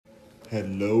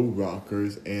Hello,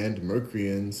 rockers and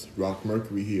Mercuryans. Rock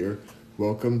Mercury here.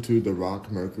 Welcome to the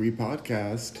Rock Mercury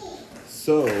podcast.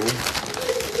 So,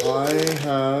 I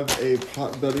have a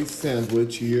potbelly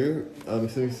sandwich here. Some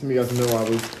of you guys know I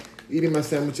was eating my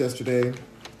sandwich yesterday,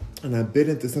 and I bit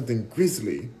into something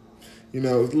grisly. You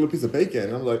know, it was a little piece of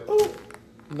bacon. I'm like, oh,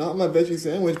 not my veggie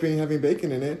sandwich being having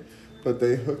bacon in it. But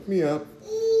they hooked me up.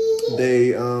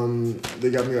 They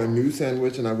got me a new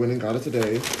sandwich, and I went and got it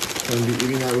today. I'm going to be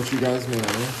eating that with you guys now.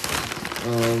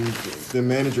 The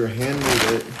manager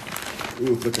handmade it.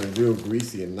 Ooh, it's looking real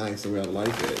greasy and nice, the way I like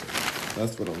it.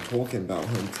 That's what I'm talking about,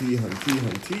 hunty.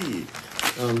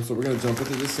 So we're going to jump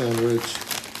into this sandwich.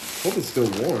 Hope it's still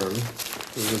warm.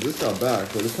 I just got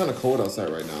back, but it's kind of cold outside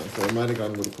right now, so it might have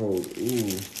gotten a little cold.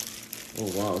 Ooh.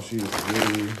 Oh, wow, she's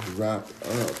really wrapped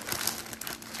up.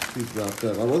 She's wrapped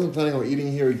up. I wasn't planning on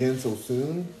eating here again so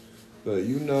soon, but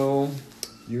you know,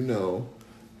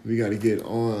 we got to get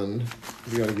on.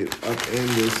 We got to get up in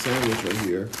this sandwich right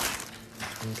here.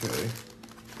 Okay.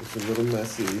 It's a little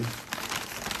messy.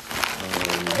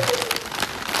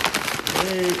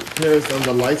 Hey, Paris,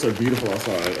 the lights are beautiful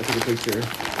outside. I took a picture.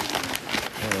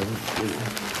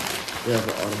 We have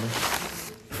the ottoman.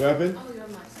 What happened? Oh, you're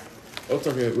on my side. Oh, it's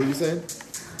okay. What are you saying? I signed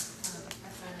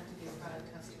up to be a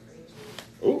product tester for each.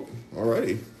 Oh,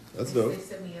 alrighty. That's dope. They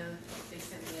sent me a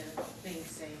thing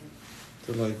saying.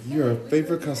 They're like, you're a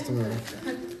favorite customer.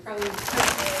 Probably because I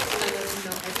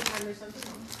know every time there's something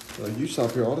wrong. Like, you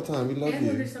shop here all the time. We love And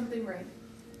when you. there's something right.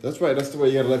 That's right. That's the way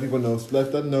you gotta let people know.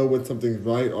 Let them know when something's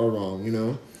right or wrong, you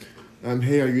know?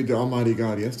 Hey, are you the Almighty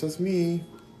God? Yes, that's me.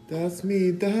 That's me.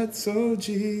 That's so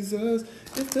Jesus.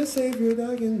 It's the Savior that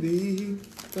I can be.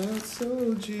 That's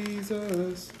so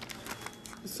Jesus.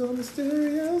 It's so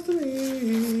mysterious to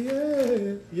me.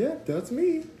 Yeah. Yeah, that's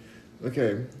me.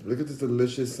 Okay, look at this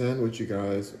delicious sandwich, you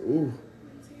guys. Ooh.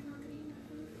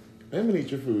 I'm gonna eat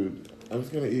your food. I'm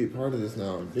just gonna eat part of this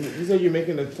now. You said you're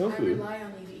making the I tofu. rely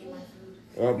on you to eat my food.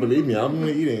 Well, believe me, I'm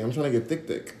gonna eating. I'm trying to get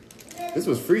thick. This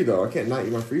was free though. I can't not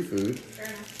eat my free food. Fair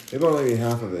enough. Maybe I'll only eat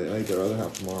half of it. I eat the other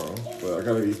half tomorrow. But I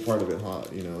gotta eat part of it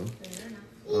hot, you know. Fair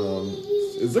enough.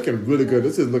 It's looking really good.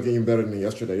 This is looking better than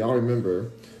yesterday. Y'all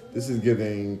remember, this is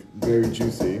getting very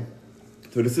juicy.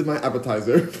 So this is my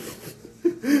appetizer.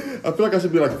 I feel like I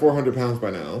should be like 400 pounds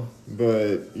by now.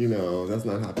 But, you know, that's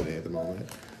not happening at the moment.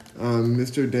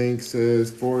 Mr. Dank says,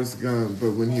 Forrest Gump,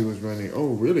 but when he was running.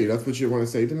 Oh, really? That's what you want to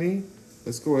say to me?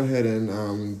 Let's go ahead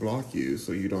and block you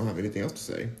so you don't have anything else to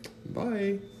say.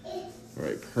 Bye. All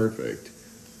right, perfect.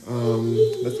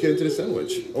 Let's get into the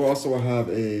sandwich. Oh, also I have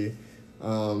a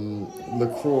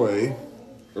LaCroix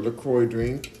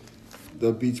drink,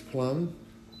 the beach plum.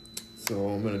 So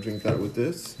I'm gonna drink that with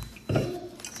this.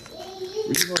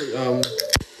 We should probably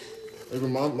like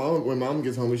when mom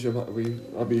gets home,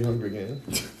 I'll be hungry again.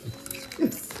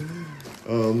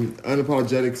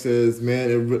 Unapologetic says,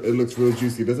 man, it looks real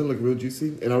juicy. Doesn't it look real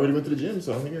juicy? And I already went to the gym,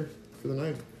 so I'm here for the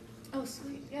night. Oh,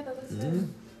 sweet. Yeah, that looks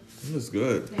good. It looks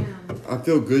good. Damn. I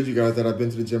feel good, you guys, that I've been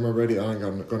to the gym already. I'm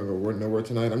gonna go nowhere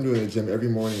tonight. I'm doing the gym every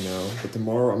morning now. But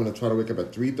tomorrow, I'm gonna try to wake up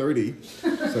at 3:30 so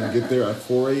I can get there at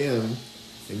 4 a.m.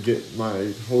 and get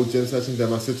my whole gym session done.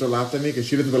 My sister laughed at me because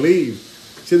she doesn't believe.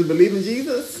 She doesn't believe in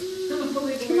Jesus. She don't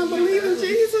believe in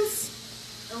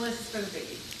Jesus. Unless it's for the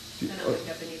baby. Then I'll wake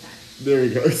up anytime. There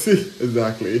you go. See?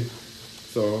 Exactly.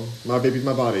 So, my baby's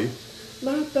my body.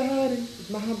 My body,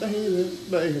 my baby.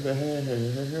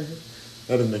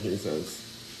 That doesn't make any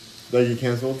sense. Did I get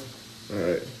canceled? All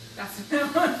right. That's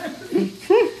what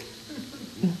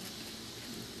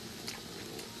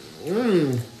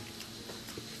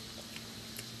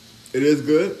It is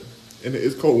good, and it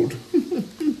is cold.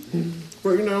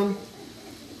 But you know,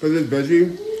 because it's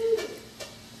veggie,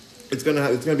 it's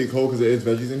gonna be cold because it is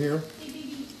veggies in here.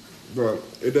 But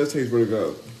it does taste really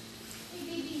good.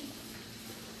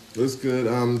 Looks good.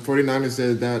 49er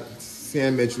says that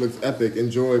sandwich looks epic.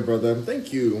 Enjoy, brother.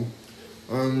 Thank you.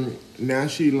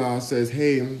 Nashi La says,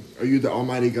 hey, are you the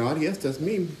Almighty God? Yes, that's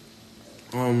me.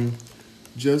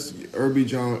 Just Irby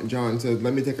John says,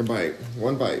 let me take a bite.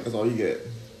 One bite, that's all you get.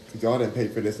 Because y'all didn't pay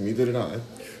for this, and neither did I.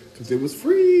 Because it was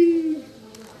free.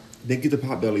 Thank you to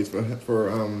Potbellies for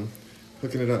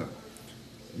hooking it up.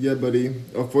 Yeah, buddy.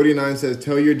 49 says,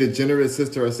 tell your degenerate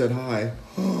sister I said hi.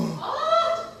 Oh!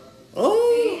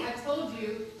 See, I told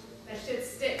you that shit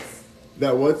sticks.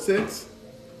 That what sticks?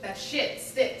 That shit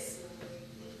sticks.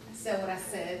 I said what I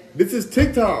said. This is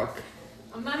TikTok.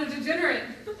 I'm not a degenerate.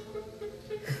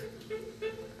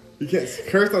 You can't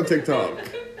curse on TikTok.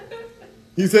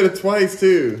 You said it twice,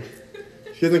 too.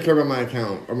 She doesn't care about my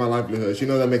account or my livelihood. She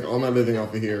knows I make all my living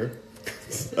off of here.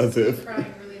 As if.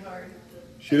 Trying really hard.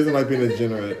 She doesn't like being a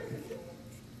degenerate.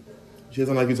 She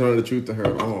doesn't like you telling the truth to her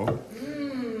at all.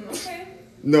 Okay.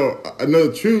 No,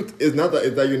 the truth is not that,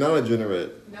 is that you're not a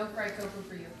degenerate. No fried tofu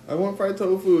for you. I want fried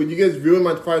tofu. You guys ruined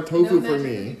my fried tofu no for magic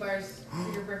me. cookie bars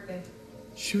for your birthday.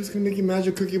 She was gonna make you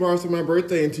magic cookie bars for my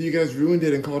birthday until you guys ruined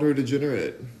it and called her a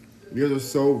degenerate. You guys are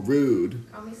so rude.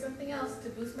 Call me something else to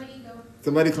boost my ego.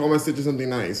 Somebody call my sister something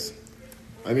nice.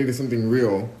 I needed something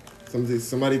real.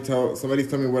 Somebody tell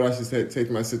me what I should say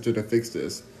to my sister to fix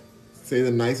this. Say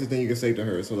the nicest thing you can say to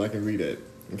her so that I can read it.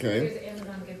 Okay? Here's an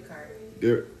Amazon gift card.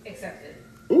 There. Accepted.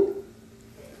 Ooh.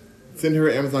 Send her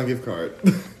an Amazon gift card.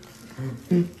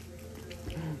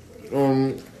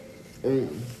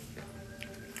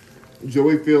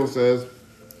 Joey Phil says,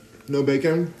 no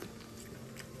bacon.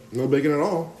 No bacon at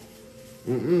all.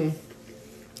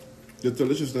 Just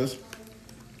deliciousness.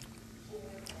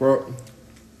 Well,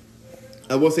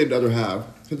 I will save the other half.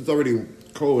 Since it's already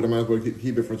cold, I might as well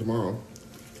keep it for tomorrow.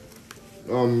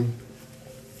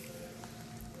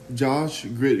 Josh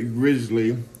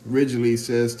Ridgely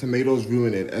says, tomatoes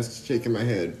ruin it. That's shaking my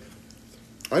head.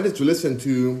 I just listened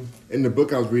to, in the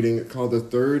book I was reading, called The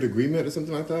Third Agreement or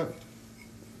something like that.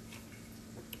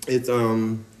 It's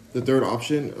The Third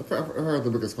Option. I forgot what the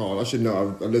book is called. I should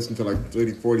know. I listened to like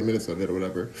 30, 40 minutes of it or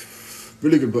whatever.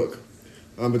 Really good book.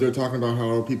 But they're talking about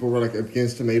how people were like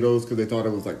against tomatoes because they thought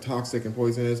it was like toxic and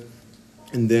poisonous.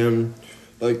 And then,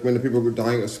 like when the people were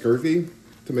dying of scurvy,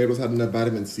 tomatoes had enough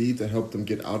vitamin C to help them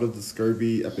get out of the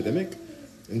scurvy epidemic.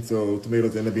 And so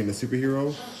tomatoes ended up being a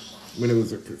superhero when it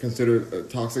was considered a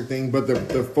toxic thing. But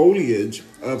the foliage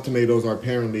of tomatoes are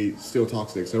apparently still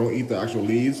toxic. So don't eat the actual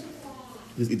leaves,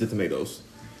 just eat the tomatoes.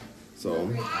 So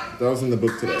that was in the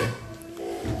book today.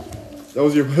 That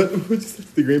was your what?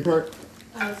 The green part?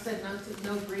 I said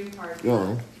no green part.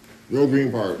 No, no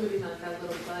green part. Including that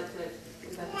little bud that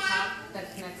is at the top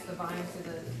that connects the vine to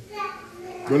the...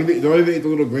 Don't even eat the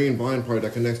little green vine part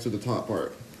that connects to the top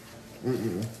part.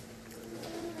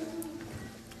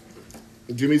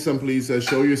 Jimmy Some Please says,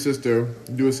 show your sister,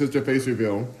 do a sister face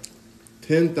reveal.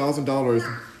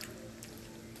 $10,000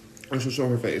 and she'll show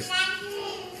her face.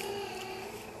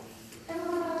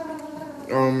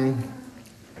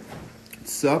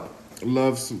 Sup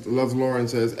loves Lauren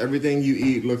says, everything you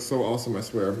eat looks so awesome, I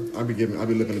swear. I'll be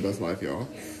living the best life, y'all.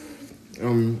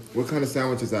 What kind of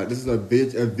sandwich is that? This is a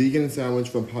vegan sandwich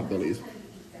from Potbellies.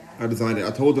 I designed it.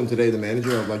 I told them today, the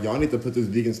manager, I was like, y'all need to put this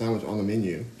vegan sandwich on the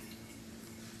menu.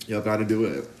 Y'all gotta do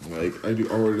it. Like, I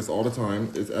order this all the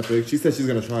time. It's epic. She said she's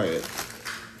gonna try it.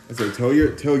 I said, tell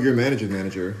your manager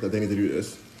that they need to do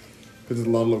this. Because there's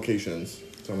a lot of locations.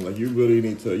 So I'm like, you really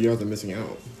need to, you guys are missing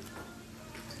out.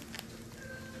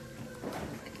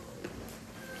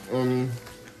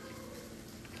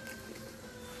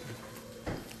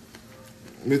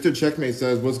 Mr. Checkmate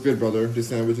says, what's good, brother? This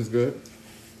sandwich is good.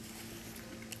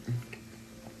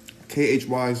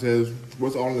 KHY says,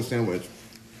 what's all in the sandwich?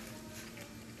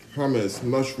 Hummus,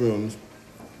 mushrooms,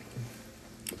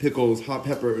 pickles, hot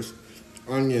peppers,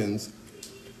 onions.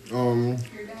 Your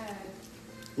dad.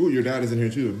 Ooh, your dad is in here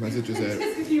too, my sister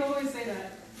said. You always say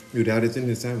that. Your dad is in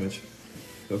his sandwich.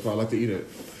 That's why I like to eat it.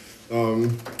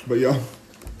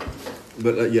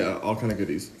 Yeah, all kind of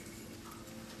goodies.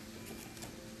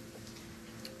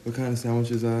 What kind of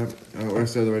sandwich is that? I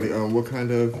said already. Oh,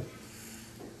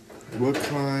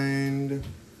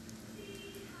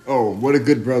 what a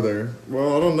good brother.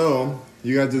 Well, I don't know.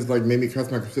 You guys just like made me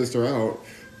cuss my sister out.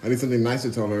 I need something nice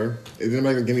to tell her. Is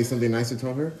anybody gonna give me something nice to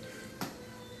tell her?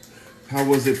 How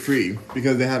was it free?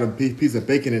 Because they had a piece of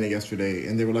bacon in it yesterday,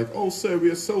 and they were like, "Oh, sir,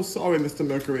 we are so sorry, Mr.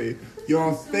 Mercury. You're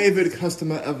our favorite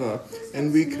customer ever,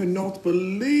 and we cannot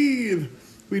believe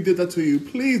we did that to you.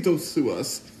 Please don't sue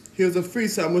us. Here's a free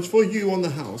sandwich for you on the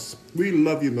house. We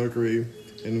love you, Mercury,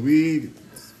 and we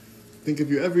think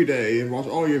of you every day and watch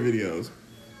all your videos."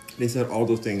 They said all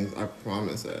those things. I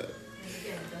promise that.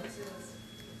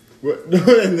 What?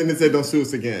 And then they said, "Don't sue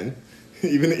us again."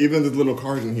 Even this little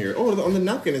card in here. Oh, on the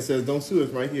napkin it says, "Don't sue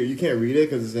us," right here. You can't read it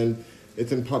because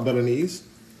it's in potbellies,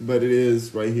 but it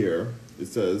is right here. It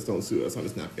says, "Don't sue us" on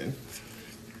this napkin.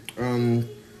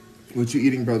 What you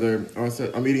eating, brother? Oh,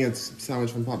 I'm eating a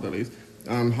sandwich from Potbellies.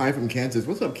 Hi from Kansas.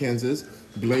 What's up, Kansas?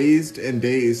 Blazed and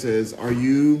Days says, "Are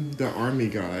you the army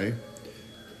guy?"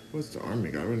 What's the army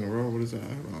guy? What in the world? What is that?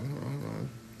 Hold on.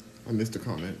 I missed a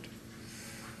comment.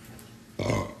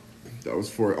 That was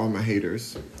for all my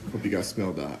haters. Hope you guys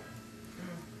smelled that.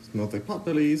 Smells like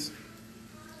Potbellies.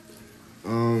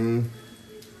 Oh my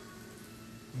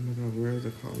god, where are the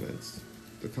comments?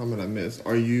 The comment I missed.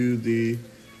 Are you the...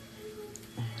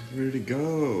 Oh, where did it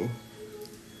go?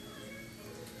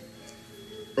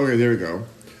 Okay, there we go.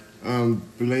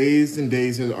 Blazed and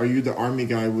Days says, "Are you the army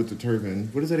guy with the turban?"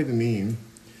 What does that even mean?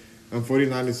 On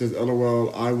 49, it says,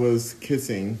 LOL, I was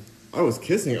kissing. I was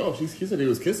kissing? Oh, he said he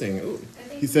was kissing. Oh.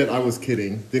 He said, I was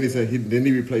kidding. Then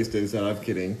he replaced it and said, I'm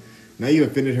kidding. Now you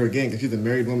offended her again because she's a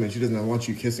married woman. She doesn't want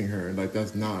you kissing her. Like,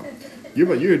 that's not.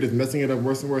 You're just messing it up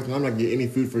worse and worse. And I'm not getting any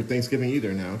food for Thanksgiving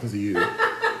either now because of you.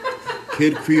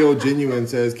 Kid Creole Genuine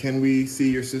says, can we see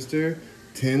your sister?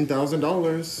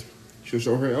 $10,000. She'll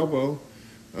show her elbow.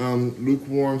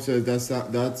 Lukewarm says,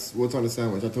 that's what's on the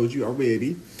sandwich. I told you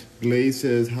already. Blaze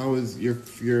says, how is your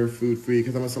food free?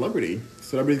 Because I'm a celebrity.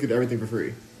 Celebrities get everything for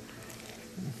free.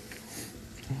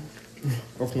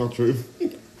 That's not true.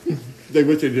 They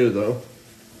wish they did, though.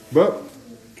 But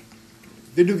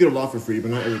they do get a lot for free,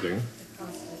 but not everything.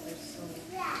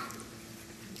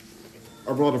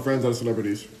 I brought a lot of friends that are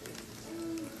celebrities.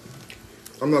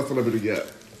 I'm not a celebrity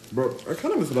yet, but I'm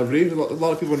kind of a celebrity. There's a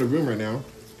lot of people in the room right now.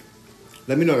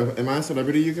 Let me know, am I a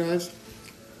celebrity, you guys?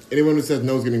 Anyone who says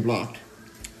no is getting blocked.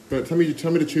 But tell me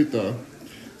the truth, though.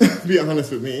 Be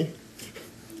honest with me.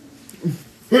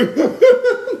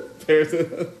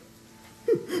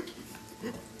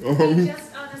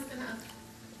 Just honest enough.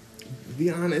 Be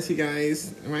honest, you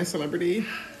guys. Am I a celebrity?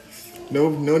 No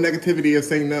negativity of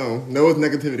saying no. No is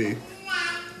negativity.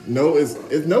 No is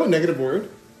no a negative word?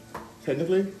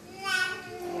 Technically?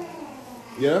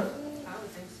 Yeah? I would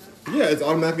think so. Yeah, it's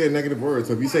automatically a negative word.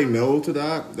 So if you say no to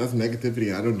that, that's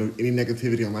negativity. I don't do any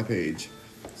negativity on my page.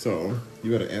 So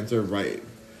you gotta answer right.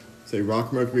 Say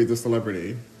Rock Mercury is a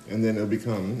celebrity. And then it'll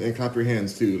become, and clap your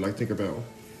hands too, like Tinkerbell.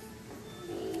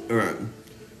 All right.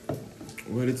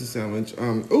 What is the sandwich?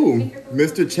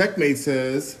 Mr. Checkmate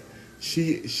says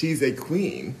she's a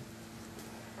queen.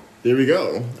 There we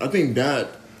go. I think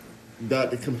that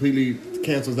completely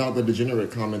cancels out the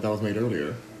degenerate comment that was made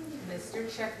earlier. Mr.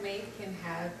 Checkmate can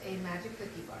have a magic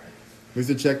cookie bar.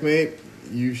 Mr. Checkmate,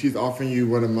 she's offering you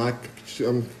one of my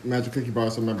magic cookie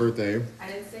bars for my birthday. I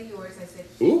didn't say yours. I said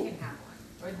he can have one,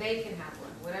 or they can have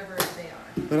one, whatever they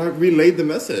are. But I relayed the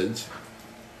message.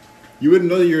 You wouldn't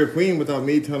know that you're a queen without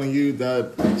me telling you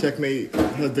that Checkmate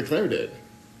has declared it.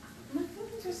 My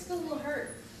feelings are still a little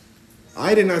hurt.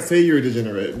 I did not say you're a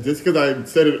degenerate. Just because I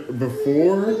said it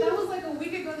before. That was like a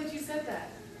week ago that you said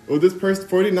that. Well, this person,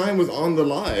 49, was on the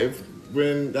live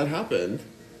when that happened.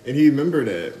 And he remembered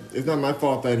it. It's not my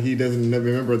fault that he doesn't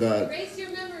remember that. Erase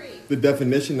your memory. The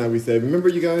definition that we said. Remember,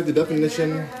 you guys, the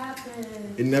definition? It never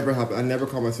happened. It never happened. I never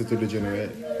called my sister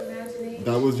degenerate. Your imagination.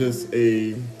 That was just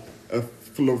a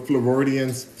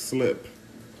Floridian slip.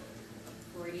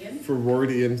 Freudian?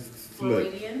 Freudian slip.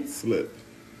 Freudian? Slip.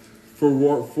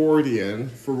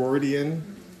 Freudian.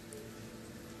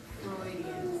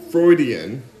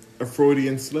 A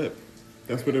Freudian slip.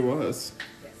 That's what it was.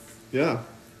 Yes.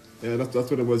 Yeah, that's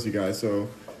what it was, you guys. So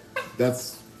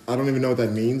I don't even know what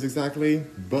that means exactly,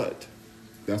 but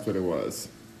that's what it was.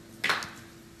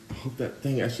 I hope that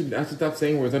thing. I should stop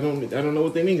saying words. I don't know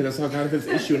what they mean because that's how I got into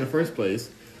this issue in the first place.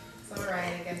 It's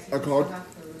alright, I guess I you called. can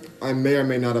still have food. I may or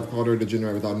may not have called her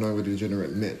degenerate without knowing what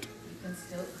degenerate meant. You can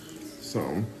still eat.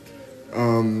 So,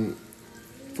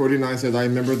 49 says, I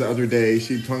remember the other day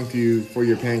she punked you for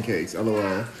your pancakes.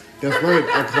 LOL. That's right.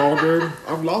 I called her.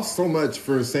 I've lost so much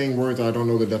for saying words I don't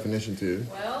know the definition to.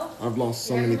 Well, I've lost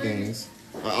so many things.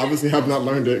 I obviously have not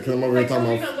learned it because I'm over here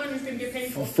talking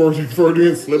about Freudian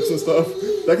Freudian slips and stuff.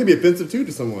 That could be offensive too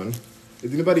to someone.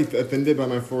 Is anybody offended by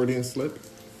my Freudian slip?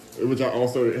 Which I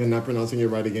also am not pronouncing it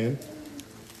right again.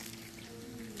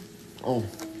 Oh.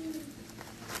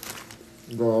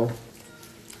 Girl.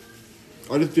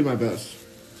 I'll just do my best.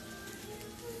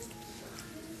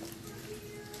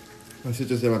 My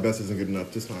sister said my best isn't good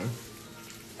enough this time.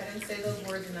 I didn't say those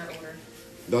words in that order.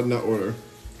 Not in that order.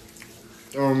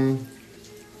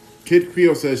 Kid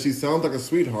Creole says she sounds like a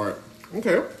sweetheart.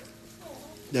 Okay.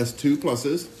 That's 2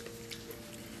 pluses.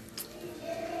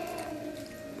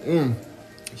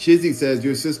 Shizzy says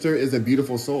your sister is a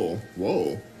beautiful soul.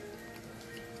 Whoa.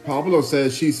 Pablo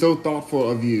says she's so thoughtful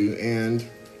of you and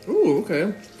ooh,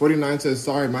 okay. 49 says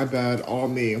sorry, my bad, all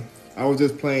me. I was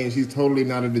just playing. She's totally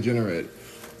not a degenerate.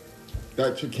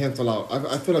 That should cancel out.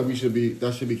 I feel like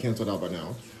that should be canceled out by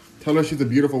now. Tell her she's a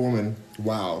beautiful woman.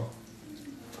 Wow.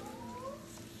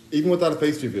 Even without a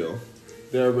face reveal,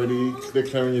 they're already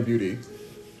declaring your beauty.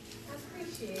 I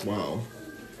appreciate it. Wow.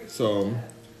 So,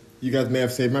 you guys may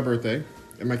have saved my birthday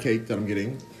and my cake that I'm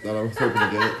getting, that I was hoping to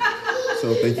get.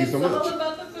 So, thank you so much. It's all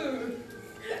about the food.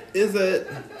 Is it?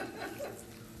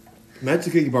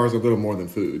 Magic cookie bars are a little more than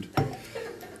food.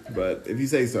 But if you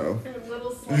say so. They're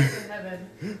little slices in heaven.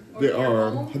 They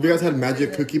are. Have you guys had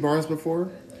magic cookie bars before?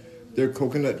 They're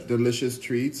coconut delicious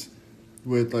treats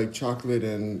with like chocolate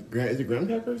and is it graham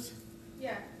crackers?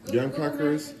 Yeah. Graham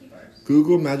crackers. Magic cookie bars.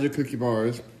 Google magic cookie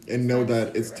bars. and know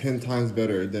that it's 10 times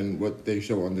better than what they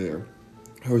show on there.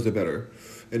 Hers are better,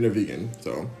 and they're vegan.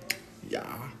 So,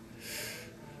 yeah.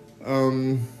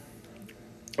 Oh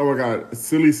my God,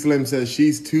 Silly Slim says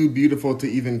she's too beautiful to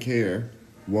even care.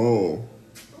 Whoa.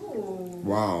 Ooh.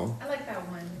 Wow. I like that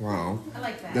one. Wow. I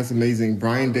like that. That's amazing.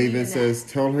 Brian Davis says,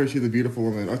 tell her she's a beautiful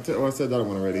woman. I said that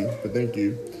one already, but thank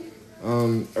you.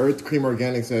 Earth Cream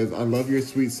Organic says, I love your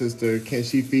sweet sister. Can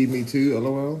she feed me too?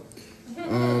 LOL.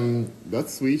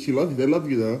 That's sweet. She loves you. They love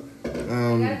you though. You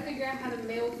gotta figure out how to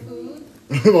mail food.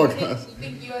 Oh my gosh. You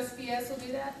think USPS will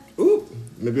do that? Ooh.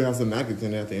 Maybe I'll have some maggots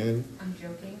in there at the end. I'm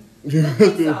joking. Little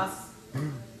pink sauce.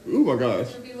 Ooh my gosh.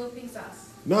 It'll be a little pink sauce.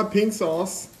 Not pink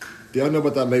sauce. Do y'all know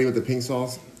about that lady with the pink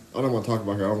sauce? I don't want to talk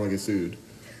about her. I don't want to get sued.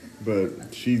 But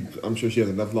I'm sure she has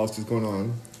enough lawsuits going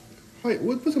on. Hey,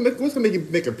 what's gonna make you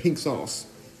make a pink sauce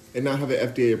and not have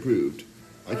it FDA approved?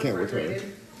 I can't with her.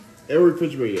 Air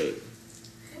refrigerated.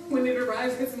 When it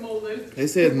arrives, it's molded. They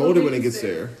say it's molded when it gets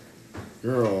there.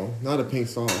 Girl, not a pink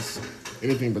sauce.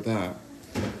 Anything but that.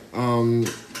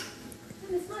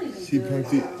 She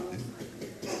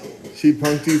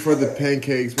punked you for the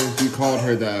pancakes when you called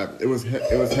her that. It was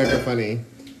hecka funny.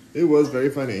 It was very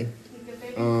funny.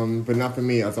 But not for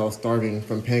me, as I was starving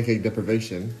from pancake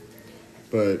deprivation.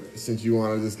 But since you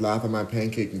want to just laugh at my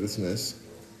pancake business,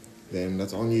 then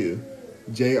that's on you.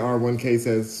 JR1K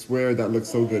says, swear that looks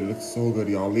so good. It looks so good,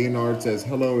 y'all. Leonard says,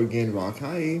 hello again, Rock.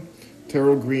 Hi.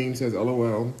 Terrell Green says,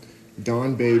 LOL.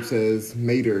 Don Babe says,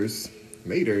 maters.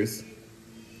 Maters?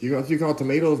 You call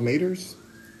tomatoes maters?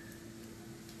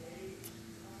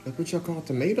 That's what y'all call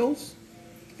tomatoes?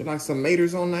 You like some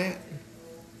maters on that?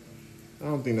 I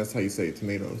don't think that's how you say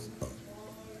tomatoes.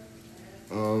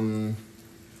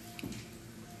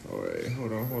 Oh wait,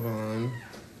 hold on.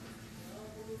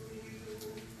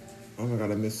 Oh my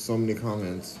God, I missed so many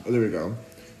comments. Oh, there we go.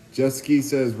 Jesky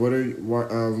says, why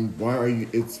are you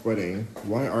it sweating?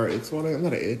 Why are it sweating? I'm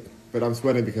not an it, but I'm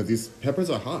sweating because these peppers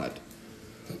are hot.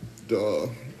 Duh.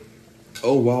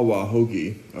 Oh, wow,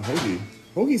 hoagie. A hoagie.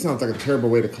 Hoagie sounds like a terrible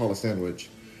way to call a sandwich.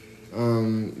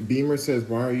 Beamer says,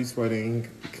 why are you sweating?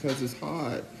 Because it's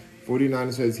hot.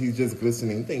 49 says, he's just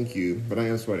glistening. Thank you, but I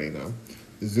am sweating now.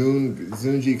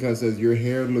 Zunjika says, your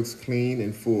hair looks clean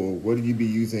and full. What do you be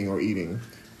using or eating?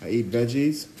 I eat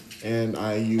veggies, and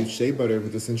I use shea butter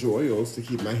with essential oils to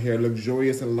keep my hair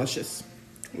luxurious and luscious.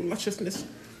 Lusciousness.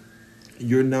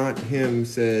 You're not him,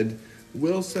 said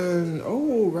Wilson.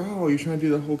 Oh, wow, you're trying to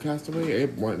do the whole Castaway?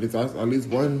 It's at least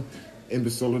one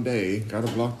imbecile a day.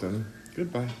 Gotta block them.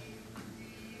 Goodbye.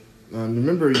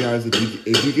 Remember, you guys,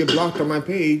 if you get blocked on my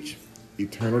page,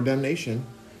 eternal damnation.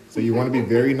 So you want to be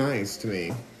very nice to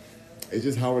me. It's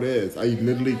just how it is. I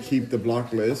literally keep the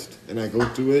block list, and I go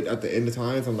through it at the end of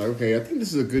times. I'm like, okay, I think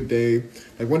this is a good day.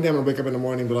 Like one day I'm gonna wake up in the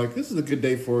morning and be like, this is a good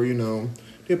day for, the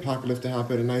apocalypse to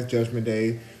happen, a nice judgment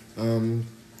day.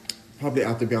 Probably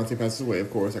after Beyonce passes away, of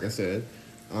course, like I said.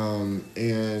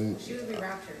 And she would be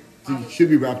raptured. She should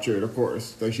be raptured, of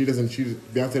course. Like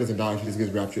Beyonce doesn't die, she just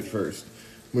gets raptured first.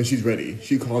 When she's ready.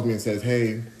 She calls me and says,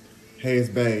 hey, it's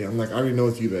Bae. I'm like, I already know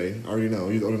it's you, Bae. I already know.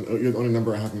 You're the only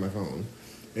number I have on my phone.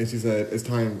 And she said, it's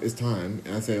time.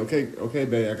 And I say, okay,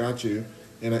 Bae, I got you.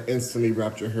 And I instantly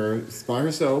rapture her by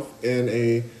herself in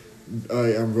a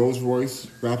Rolls Royce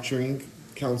rapturing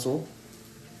council.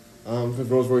 Because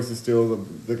Rolls Royce is still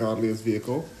the godliest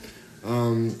vehicle.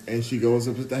 And she goes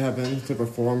up to heaven to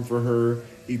perform for her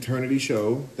eternity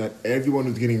show that everyone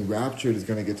who's getting raptured is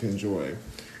going to get to enjoy.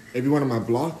 Everyone on my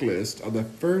block list are the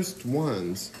first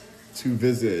ones to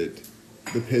visit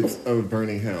the pits of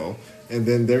burning hell. And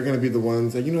then they're going to be the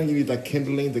ones that, you need like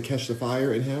kindling to catch the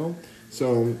fire in hell.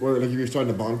 So, like if you're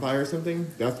starting a bonfire or something,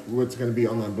 that's what's going to be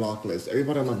on my block list.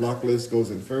 Everybody on my block list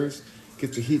goes in first,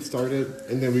 gets the heat started,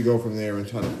 and then we go from there and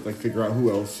try to figure out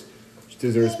who else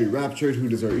deserves to be raptured, who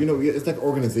deserves, it's like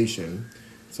organization.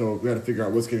 So we got to figure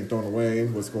out what's getting thrown away,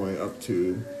 what's going up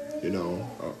to,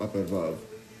 up above.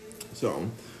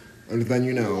 So I'm just letting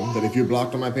you know that if you're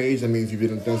blocked on my page, that means you've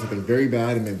done something very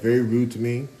bad and been very rude to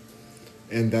me.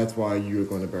 And that's why you're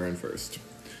going to burn first.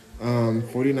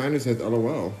 49er says,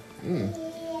 LOL.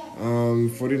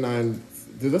 49,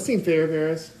 does that seem fair,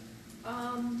 Paris? I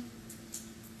don't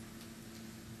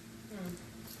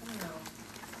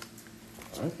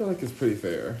know. I feel like it's pretty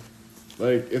fair.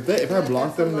 Like, if I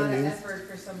block them, that means... That's a lot of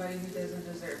effort for somebody who doesn't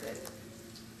deserve it.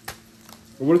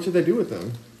 Well, what should they do with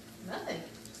them? Nothing.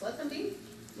 Just let them be.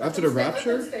 After the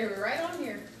rapture? Let them stay right on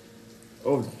here.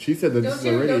 Oh, she said that this is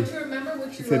already... Don't you remember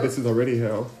what She you said wrote this is already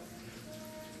hell.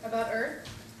 about Earth?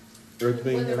 Earth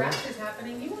being When the hell? rapture's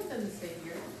happening, you want them to stay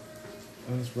here.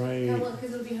 That's right.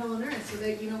 Because it'll be hell on Earth, so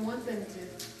that you don't want them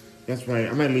to. That's right.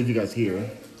 I might leave you guys here.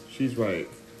 She's right.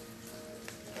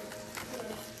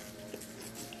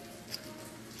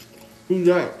 Who's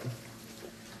that?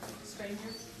 Stranger.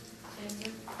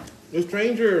 Stranger. The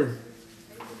stranger.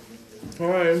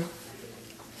 Hi.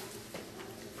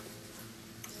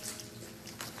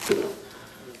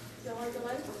 Y'all like the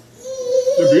lights?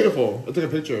 They're beautiful. I took a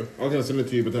picture. I was gonna send it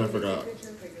to you, but then I forgot.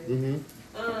 Mm-hmm.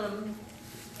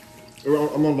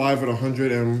 I'm on live with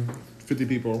 150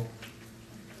 people.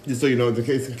 Just so you know, in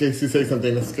case you say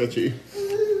something that's sketchy. In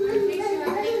case you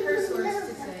have any curse words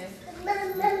to say.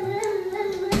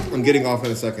 I'm getting off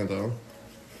in a second, though.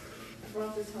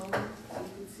 Brought this home. You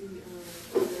can see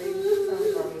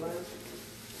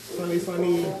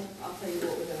Funny. I'll tell you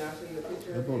what was in. I'll show you a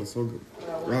picture. That bowl is so good. But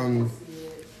I want you to see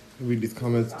it. Read these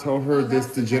comments. Tell her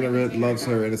this degenerate loves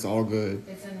her and it's all good.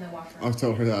 It's in the washer. I'll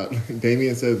tell her that.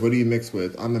 Damien says, what do you mix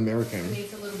with? I'm American.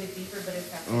 It's a little bit deeper, but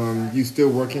it's You still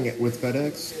working with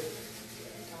FedEx?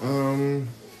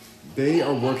 They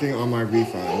are working on my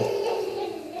refund.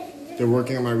 They're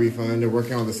working on my refund. They're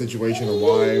working on the situation of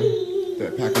why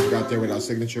the package got there without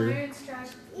signature. Rocket is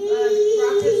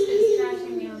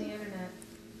trashing me on the internet.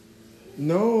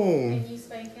 No. Can you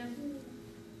spank him?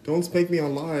 Don't spank me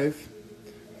on live.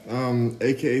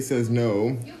 AKA says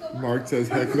no. Mark says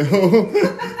heck no.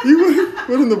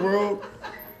 What in the world?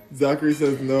 Zachary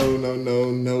says no,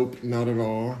 nope, not at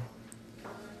all.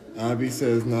 Abby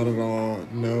says not at all,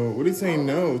 no. What are you saying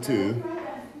no to?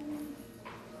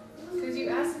 Because you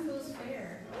asked if it was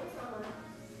fair.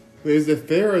 Wait, is it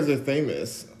fair or is it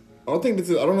famous? I don't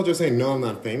know if they're saying no, I'm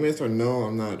not famous or no,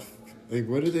 I'm not. Like,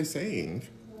 what are they saying?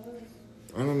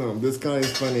 I don't know. This guy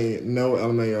is funny. No,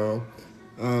 LMAO.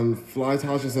 Fly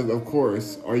Tasha says, of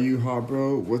course. Are you hot,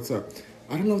 bro? What's up?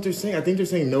 I don't know what they're saying. I think they're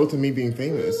saying no to me being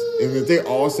famous. And if they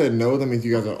all said no, that means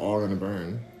you guys are all gonna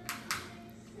burn.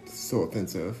 It's so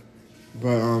offensive.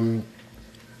 But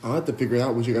I'll have to figure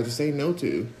out what you guys are saying no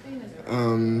to.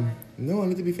 No, I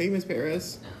need to be famous,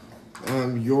 Paris.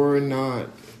 You're not.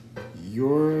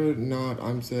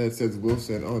 I'm sad. Says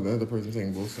Wilson. Oh, the other person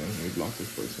saying Wilson. Let me block this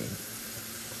person.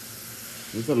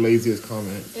 This is the laziest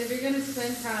comment. If you're gonna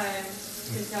spend time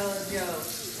to tell a joke,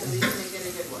 at least make it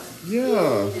a good one.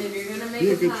 Yeah. And if you're gonna make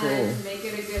a pun, make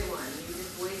it a good one. You're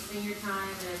just wasting your time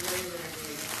and everybody's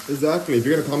energy. Exactly. If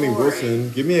you're gonna call me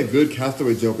Wilson, give me a good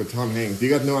castaway joke with Tom Hanks. Do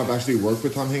you guys know I've actually worked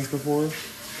with Tom Hanks before?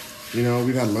 You know,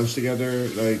 we've had lunch together.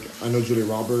 Like, I know Julia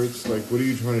Roberts. Like, what are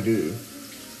you trying to do?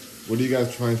 What are you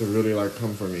guys trying to really, like,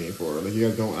 come for me for? Like, you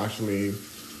guys don't actually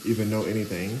even know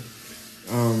anything.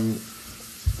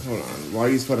 Hold on. Why are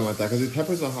you sweating like that? Because these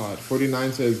peppers are hot.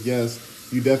 49 says, yes,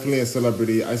 you definitely a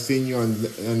celebrity. I seen you on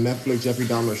a Netflix Jeffrey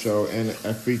Dahmer show, and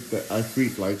I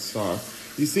freaked like star.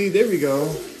 You see, there we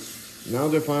go. Now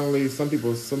they're finally,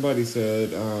 somebody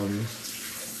said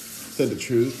the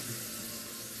truth.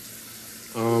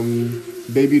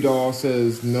 Baby doll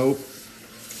says, nope.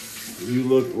 You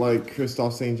look like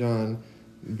Christophe St. John.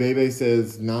 Bebe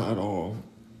says, not at all.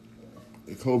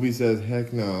 Kobe says,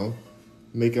 heck no.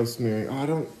 Makeup smearing.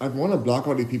 I want to block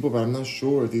all these people, but I'm not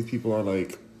sure if these people are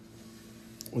like,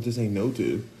 what they're saying no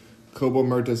to. Kobo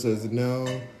Murta says no.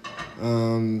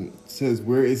 Says,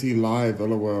 where is he live?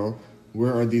 LOL.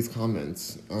 Where are these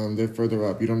comments? They're further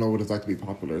up. You don't know what it's like to be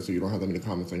popular, so you don't have that many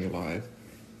comments on your live.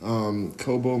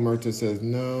 Kobo Murta says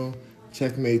no.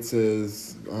 Checkmate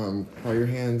says, cry your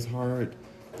hands hard.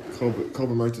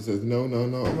 Kobo Murta says no.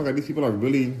 Oh my god, these people are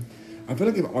really... I feel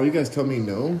like if all you guys tell me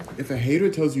no, if a hater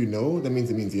tells you no, that means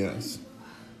it means yes.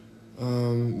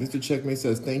 Mr. Checkmate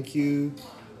says thank you.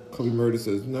 Kobe Murder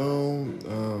says no.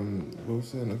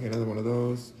 Wilson, okay, another one of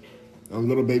those.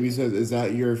 Little Baby says, is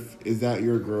that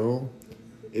your girl?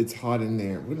 It's hot in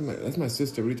there. That's my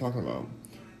sister. What are you talking about?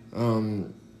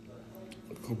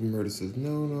 Kobe Murder says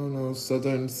no.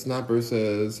 Southern Snapper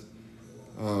says,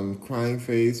 crying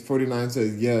face. 49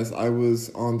 says, yes, I was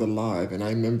on the live and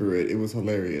I remember it. It was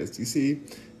hilarious. You see,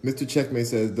 Mr. Checkmate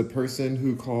says, the person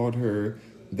who called her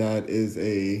that is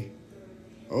a...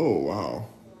 Oh, wow.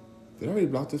 Did I already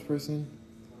block this person?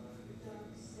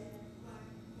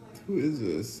 Who is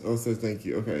this? Oh, it says thank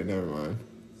you. Okay, never mind.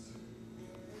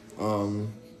 Oh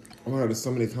my god, there's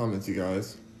so many comments, you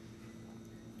guys.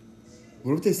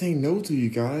 What if they're saying no to you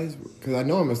guys? Because I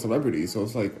know I'm a celebrity, so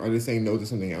it's like, are they saying no to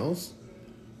something else?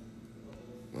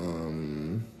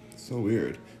 So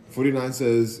weird. 49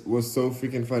 says, was so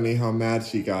freaking funny how mad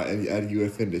she got and you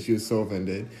offended. She was so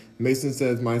offended. Mason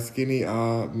says, my skinny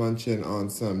munching on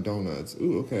some donuts.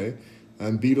 Ooh, okay.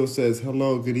 Beetle says,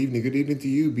 hello, good evening. Good evening to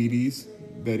you,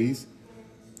 Betties.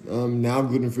 Now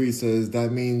Gluten Free says,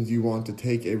 that means you want to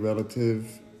take a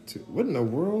relative to... What in the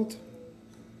world?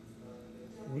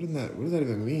 What does that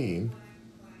even mean?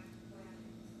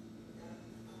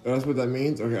 Oh, that's what that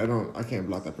means? Okay, I can't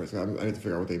block that person. I need to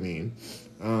figure out what they mean.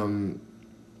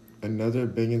 Another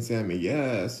banging Sammy.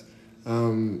 Yes.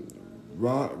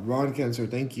 Ron Cancer,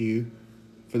 thank you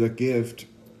for the gift.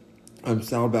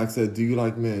 Salback said, do you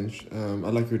like Minch? I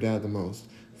like your dad the most.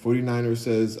 49er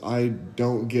says, I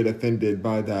don't get offended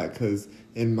by that because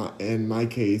in my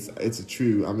case, it's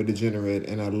true. I'm a degenerate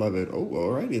and I love it. Oh,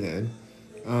 alrighty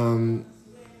then.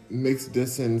 Mixed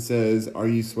Disson says, are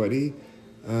you sweaty?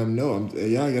 No,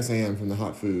 yeah, I guess I am from the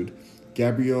hot food.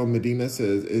 Gabrielle Medina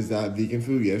says, is that vegan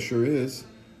food? Yes, sure is.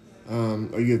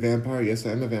 Are you a vampire? Yes,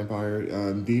 I am a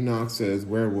vampire. D Knox says,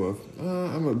 werewolf.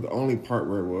 I'm only part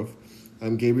werewolf.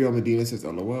 Gabriel Medina says,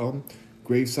 LOL.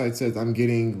 Graveside says, I'm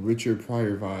getting Richard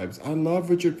Pryor vibes. I love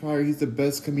Richard Pryor. He's the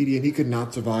best comedian. He could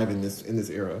not survive in this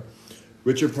era.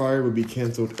 Richard Pryor would be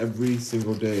canceled every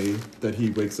single day that he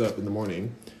wakes up in the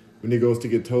morning. When he goes to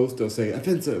get toast, they'll say,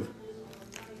 offensive.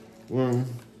 When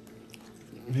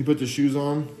he puts his shoes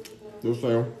on, they'll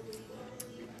say,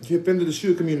 he offended the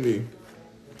shoe community.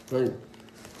 Like,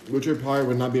 Richard Pryor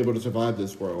would not be able to survive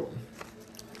this world.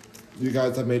 You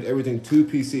guys have made everything too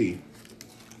PC.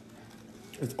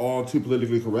 It's all too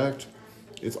politically correct.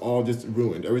 It's all just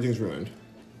ruined. Everything's ruined.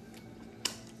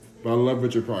 But I love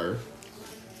Richard Pryor.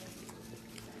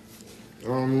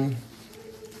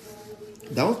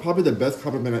 That was probably the best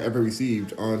compliment I ever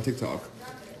received on TikTok.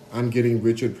 I'm getting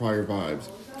Richard Pryor vibes.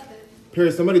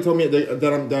 Period. Somebody told me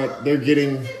that they're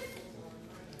getting.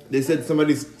 They said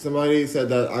somebody said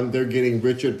that they're getting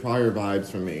Richard Pryor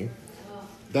vibes from me.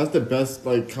 That's the best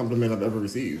compliment I've ever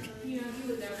received. You know,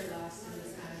 he would never last in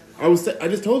this kind of. I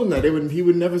just told him that he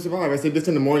would never survive. I said this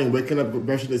in the morning, waking up,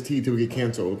 brushing his teeth till we get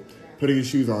canceled, putting his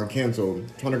shoes on,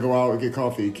 canceled, trying to go out and get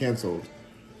coffee, canceled.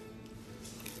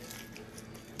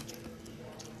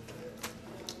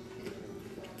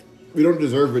 We don't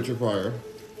deserve Richard Pryor.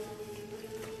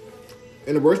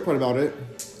 And the worst part about it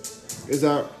is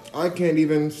that I can't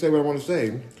even say what I want to say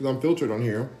because I'm filtered on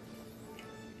here.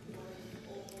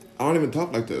 I don't even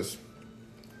talk like this.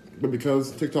 But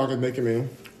because TikTok is making me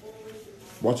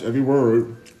watch every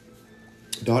word,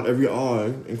 dot every I,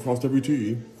 and cross every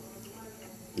T,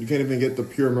 you can't even get the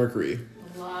pure Mercury.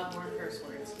 A lot more curse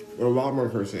words. A lot more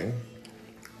cursing.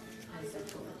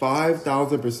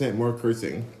 5,000% more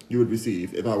cursing you would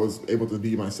receive if I was able to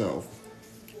be myself.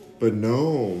 But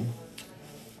no.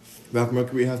 Black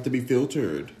Mercury has to be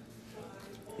filtered.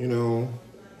 You know.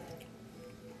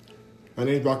 My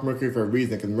name's Black Mercury for a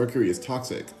reason, because Mercury is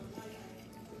toxic.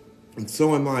 And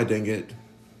so am I, dang it.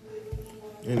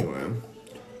 Anyway.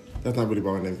 That's not really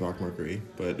why my name's Black Mercury,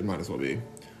 but it might as well be.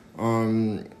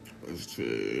 Let's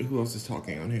see. Who else is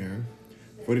talking on here?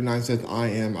 49 says, I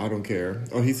don't care.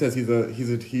 Oh, he says he's a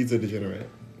degenerate.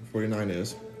 49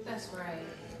 is. That's right.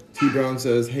 T Brown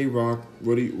says, hey Rock,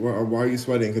 why are you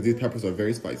sweating? Because these peppers are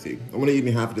very spicy. I'm gonna eat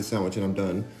me half of the sandwich and I'm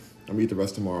done. I'm gonna eat the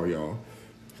rest tomorrow, y'all.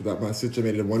 So that my sister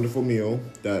made a wonderful meal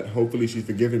that hopefully she's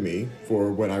forgiven me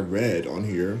for what I read on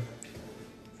here.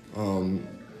 I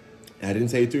didn't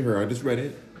say it to her, I just read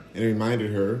it and it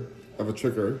reminded her of a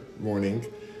trigger warning.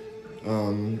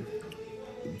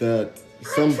 That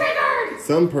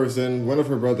some person, one of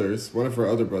her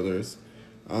other brothers,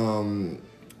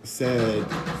 said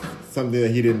something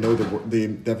that he didn't know the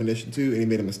definition to, and he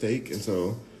made a mistake, and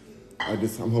so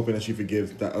I'm hoping that she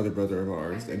forgives that other brother of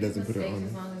ours and doesn't put it on.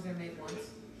 As long as they're made once.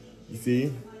 You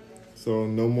see? So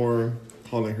no more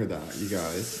calling her that, you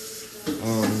guys.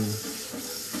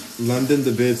 London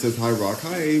the Bid says, hi Rock.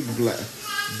 Hi,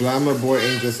 Blammer Boy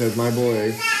Angel says, my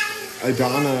boy.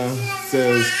 Idana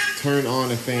says, turn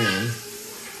on a fan.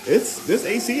 There's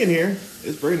AC in here.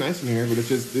 It's very nice in here, but it's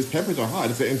just, these peppers are hot.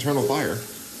 It's an internal fire.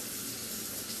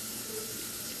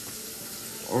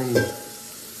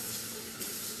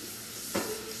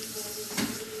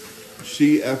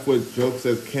 She F with joke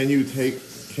says, can you take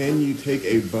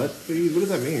a butt, please? What does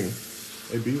that mean?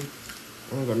 A B?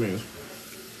 What does that mean?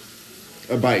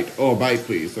 A bite. Oh, a bite,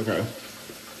 please. Okay.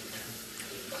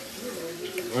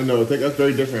 I know. I think that's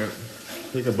very different.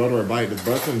 Take a butt or a bite. The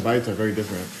butts and bites are very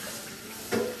different.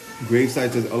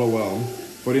 Graveside says, LOL.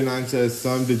 49 says,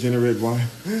 some degenerate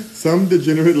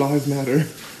lives matter.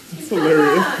 It's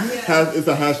hilarious. Yeah. It's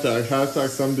a hashtag. Hashtag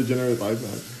some degenerate lives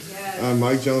matter. Yes.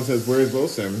 Mike Jones says, where is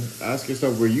Wilson? Ask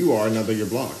yourself where you are now that you're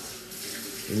blocked.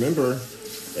 Remember,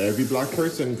 every black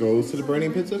person goes to the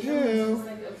burning pits of hell. It's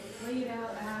like a played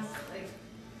out ass,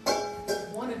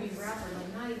 wannabe rapper,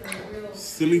 not even a real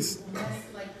Silly. mess,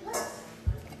 what?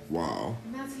 Wow.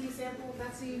 And that's who you sample,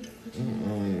 that's who you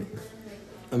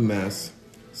put A mess.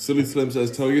 Silly Slim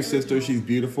says, tell your sister she's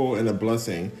beautiful and a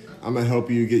blessing. I'm going to help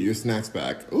you get your snacks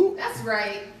back. Ooh. That's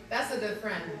right. That's a good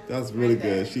friend. That's really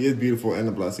good. She is beautiful and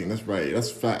a blessing. That's right. That's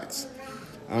facts.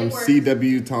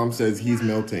 CW Tom says he's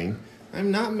melting.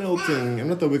 I'm not melting. I'm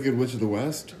not the Wicked Witch of the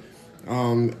West.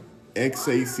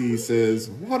 XAC says,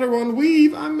 water on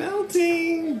weave, I'm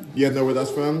melting. You guys know where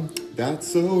that's from?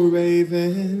 That's so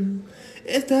Raven.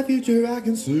 It's the future I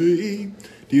can see.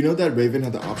 Do you know that Raven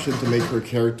had the option to make her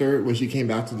character, when she came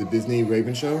back to the Disney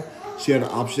Raven show, she had an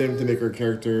option to make her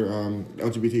character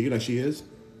LGBT like she is,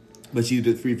 but she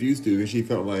refused to because she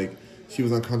felt like she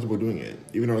was uncomfortable doing it,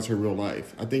 even though it's her real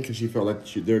life. I think because she felt like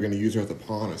they were going to use her as a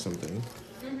pawn or something.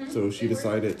 So she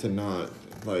decided to not,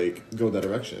 like, go that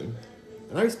direction.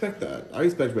 And I respect that. I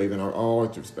respect Raven. I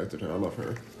always respected her. I love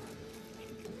her.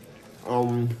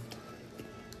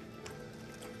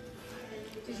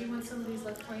 Did you want some of these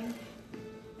left plain?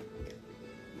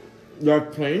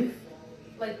 Left plain?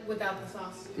 Like without the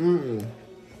sauce?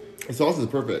 The sauce is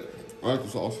perfect. I like the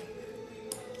sauce.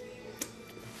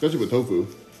 Especially with tofu.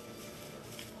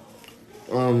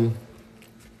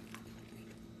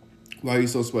 Why are you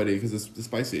so sweaty? Because it's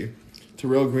spicy.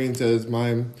 Terrell Green says,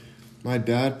 my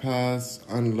dad passed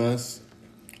unless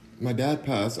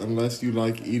you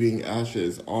like eating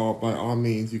ashes. By all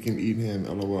means you can eat him.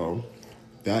 LOL.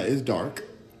 That is dark.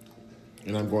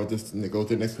 And I'm going to go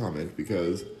to the next comment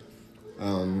because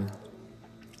I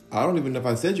don't even know if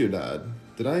I said your dad.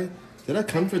 Did I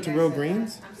come for Terrell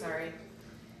Greens? I'm sorry.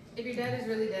 If your dad is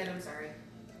really dead, I'm sorry.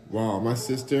 Wow, my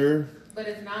sister. But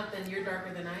if not, then you're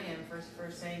darker than I am for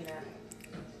saying that.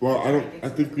 Well, I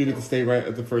think we need to stay right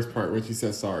at the first part where she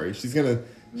says sorry. She's gonna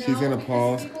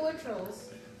pause. People are trolls.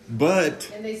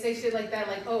 But and they say shit like that,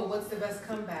 like, "Oh, what's the best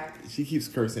comeback?" She keeps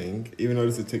cursing, even though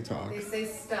it's a TikTok. They say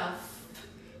stuff.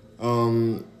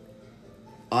 I'm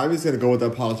just gonna go with the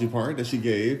apology part that she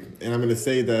gave, and I'm gonna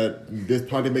say that this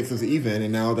probably makes us even,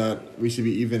 and now that we should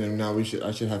be even, and now I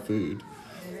should have food.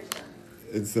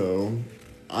 And so,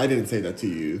 I didn't say that to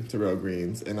you, Terrell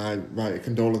Greens, and my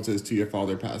condolences to your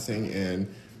father passing,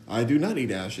 and I do not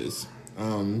eat ashes.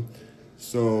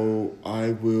 So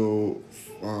I will.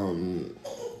 I'm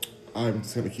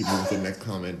just gonna keep moving to the next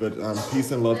comment, but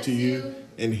peace and love to you,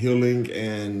 and healing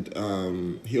and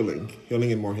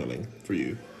more healing for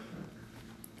you.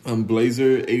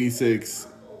 Blazer86.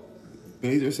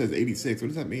 Blazer says 86. What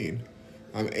does that mean?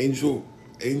 Angel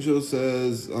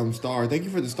says star. Thank you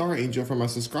for the star, Angel, from my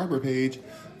subscriber page.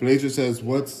 Blazer says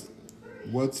what's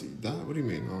that? What do you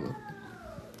mean? I don't know.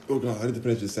 Oh god, I need to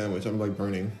finish this sandwich. I'm like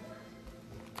burning.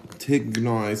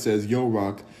 Tignoy says, yo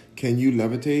Rock, can you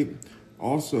levitate?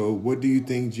 Also, what do you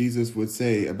think Jesus would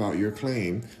say about your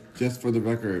claim? Just for the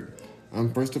record.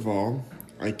 First of all,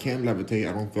 I can't levitate.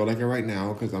 I don't feel like it right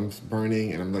now because I'm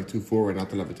burning and I'm like too forward not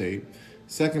to levitate.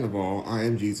 Second of all, I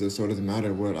am Jesus, so it doesn't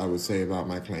matter what I would say about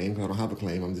my claim because I don't have a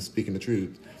claim. I'm just speaking the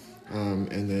truth.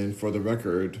 And then for the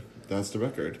record, that's the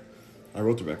record. I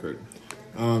wrote the record.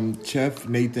 Chef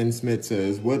Nathan Smith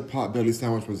says, what potbelly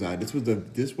sandwich was that? This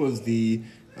was the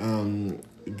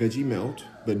veggie melt,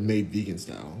 but made vegan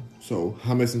style. So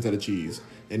hummus instead of cheese,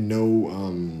 and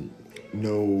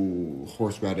no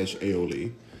horseradish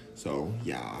aioli. So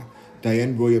yeah.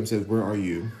 Diane Williams says, where are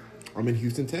you? I'm in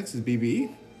Houston, Texas,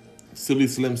 BB. Silly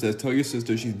Slim says, tell your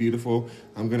sister she's beautiful.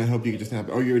 I'm gonna help you get your snap.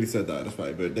 Oh, you already said that. That's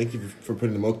right. But thank you for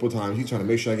putting it multiple times. He's trying to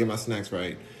make sure I get my snacks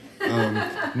right.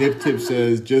 Nip Tip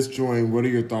says, just join. What are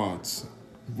your thoughts?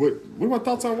 What are my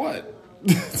thoughts on what?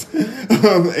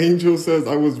 Angel says,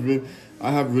 I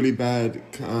have really bad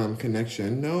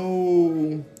connection.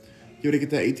 No. You gotta get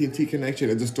that AT&T connection.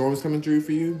 Is the storms coming through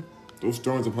for you? Those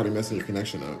storms are probably messing your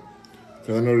connection up.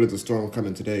 Because I know there's a storm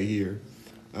coming today here.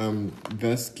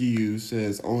 Vescu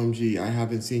says, OMG, I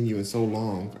haven't seen you in so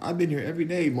long. I've been here every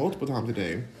day, multiple times a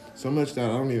day. So much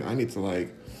that I need to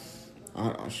like,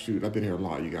 shoot, I've been here a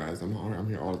lot, you guys. I'm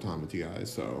here all the time with you guys,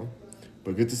 so.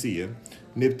 But good to see you.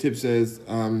 Nip Tip says,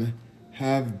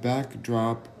 have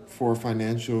backdrop for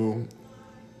financial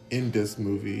in this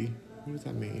movie. What does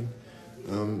that mean?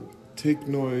 Tick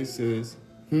Noise says,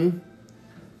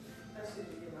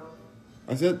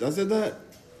 I said that?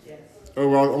 Yes. Oh,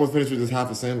 well, I'm almost finished with this half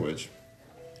a sandwich.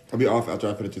 I'll be off after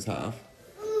I finish this half.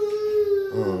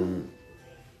 Wow,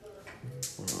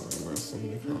 there's so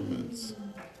many comments.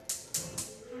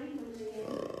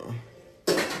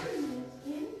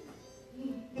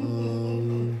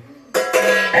 Hold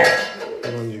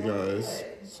on, you guys.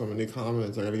 So many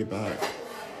comments. I gotta get back.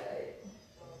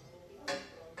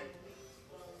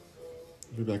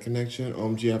 Be back connection.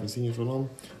 OMG, I haven't seen you for long.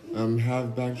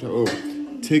 Have backdrop. Oh,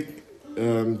 Tick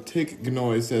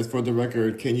Gnoy says, for the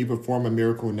record, can you perform a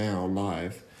miracle now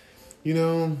live? You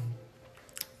know,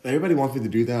 everybody wants me to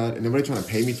do that, and nobody's trying to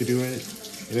pay me to do it.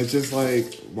 And it's just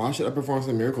like, why should I perform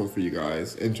some miracles for you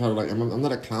guys? And try to like, I'm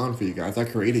not a clown for you guys. I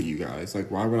created you guys.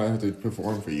 Like, why would I have to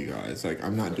perform for you guys? Like,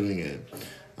 I'm not doing it.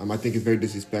 I think it's very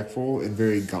disrespectful and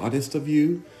very goddess of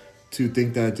you to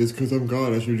think that just because I'm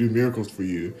God, I should do miracles for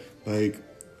you. Like,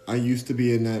 I used to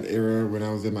be in that era when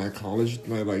I was in my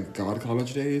God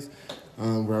college days,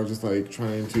 where I was just like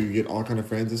trying to get all kind of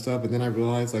friends and stuff. And then I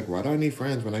realized, like, why do I need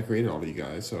friends when I created all of you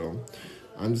guys? So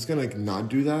I'm just gonna not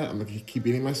do that. I'm gonna keep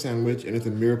eating my sandwich, and it's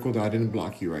a miracle that I didn't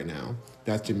block you right now.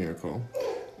 That's your miracle.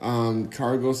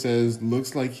 Cargo says,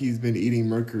 looks like he's been eating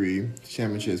Mercury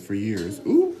sandwiches for years.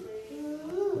 Ooh.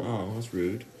 Wow, that's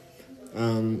rude.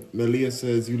 Melia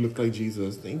says, you look like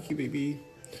Jesus. Thank you, baby.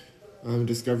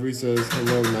 Discovery says,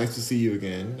 hello, nice to see you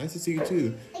again. Nice to see you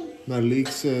too. Malik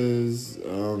says,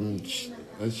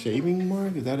 a shaving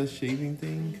mark? Is that a shaving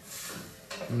thing?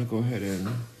 I'm gonna go ahead and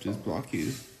just block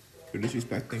you for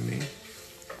disrespecting me.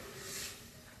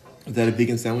 Is that a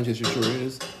vegan sandwich? Yes, it sure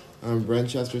is.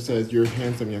 Branchester says, you're a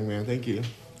handsome young man. Thank you.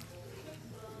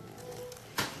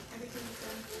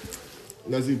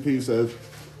 Nessie P says,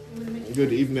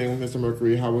 good evening, Mr.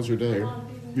 Mercury. How was your day?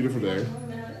 Beautiful day.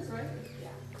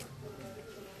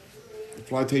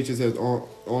 Flytation says,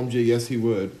 OMG, yes, he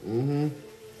would.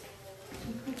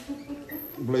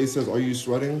 Blaze says, are you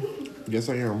sweating? Yes,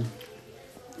 I am.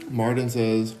 Martin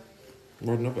says,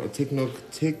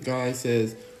 Tick Guy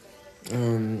says,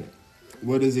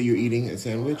 what is it you're eating? A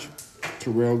sandwich?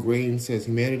 Terrell Grain says,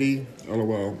 humanity.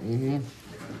 LOL.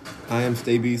 I am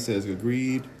Staby says,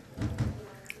 agreed.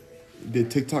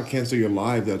 Did TikTok cancel your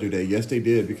live the other day? Yes, they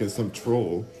did, because some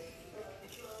trolled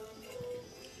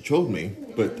me,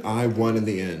 but I won in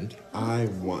the end. I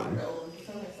won.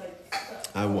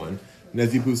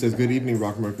 Nezzy Poo says, good evening,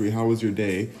 Rock Mercury. How was your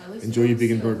day? Enjoy your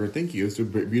vegan burger. Thank you. It's a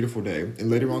beautiful day. And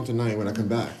later on tonight, when I come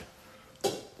back,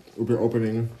 we'll be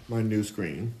opening my new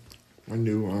screen, my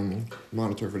new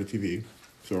monitor for the TV.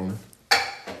 So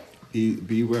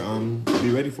be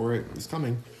ready for it. It's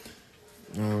coming.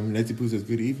 Nezzy Poo says,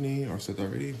 good evening. I said that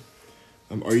already.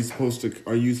 Are you supposed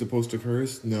to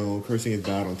curse? No, cursing is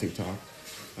bad on TikTok.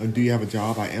 Do you have a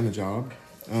job? I am a job.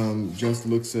 Just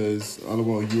Look says,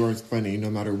 LOL, you are funny no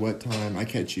matter what time I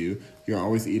catch you. You're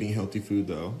always eating healthy food,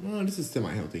 though. This is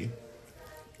semi-healthy.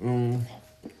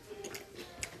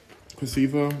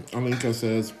 Chrisiva Alinka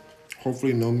says,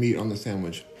 hopefully no meat on the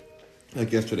sandwich.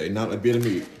 Like yesterday, not a bit of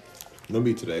meat. No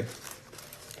meat today.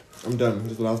 I'm done.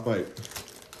 Just the last bite.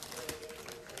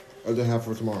 I'll just have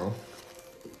for tomorrow.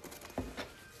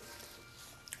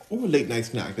 Or a late night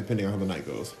snack, depending on how the night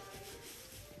goes.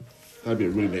 That'd be a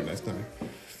really late night snack.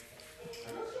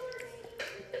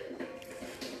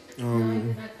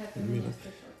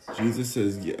 Jesus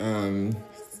says,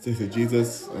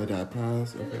 Jesus, that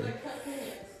passed. Okay.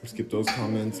 Skip those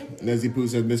comments. Nezzy Poo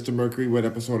says, Mr. Mercury, what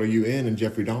episode are you in? And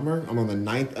Jeffrey Dahmer? I'm on the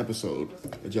 9th episode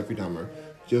of Jeffrey Dahmer.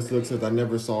 Just Look says, I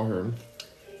never saw her.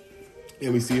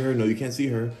 And we see her? No, you can't see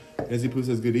her. Nezzy Poo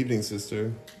says, good evening,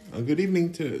 sister. Good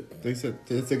evening to, they said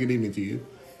good evening to you.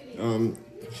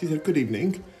 She said, good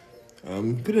evening.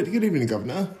 Good evening,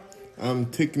 Governor.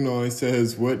 Ticknoy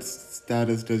says, what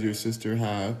status does your sister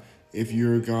have if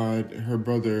you're God, her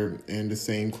brother, and the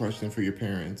same question for your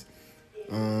parents?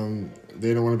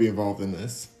 They don't want to be involved in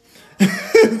this. I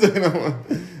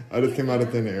just came out of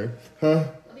thin air. Huh?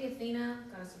 I'll be Athena.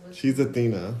 She's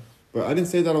Athena. But I didn't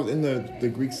say that I was in the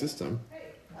Greek system.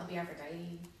 I'll be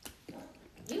Aphrodite.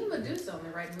 Even Medusa in the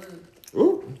right mood.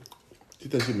 Ooh. She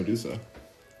thought she's Medusa.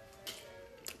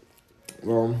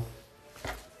 Well,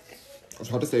 I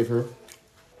tried to save her,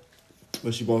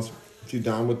 but she's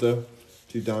down with the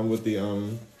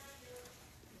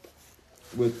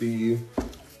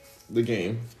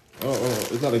game. Oh,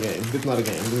 it's not a game. It's not a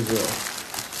game. This is real.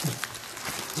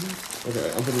 Okay,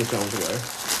 I'm putting the challenge away.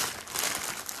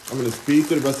 I'm gonna speed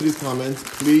through the rest of these comments.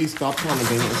 Please stop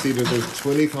commenting. I see that there's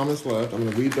 20 comments left. I'm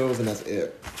gonna read those and that's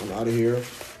it. I'm out of here.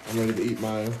 I'm ready to eat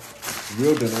my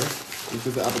real dinner. This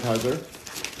is the appetizer.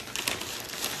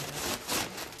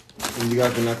 And you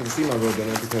guys are not going to see my real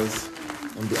dinner because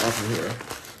I'm going to be off from here.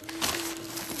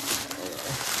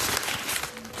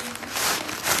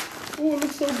 Oh, it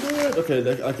looks so good.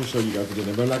 Okay, I can show you guys the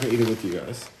dinner, but I'm not going to eat it with you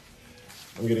guys.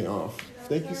 I'm getting off.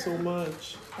 Thank you so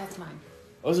much. That's mine.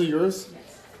 Oh, is it yours?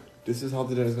 Yes. This is how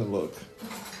the dinner's going to look.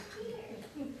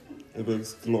 It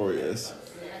looks glorious.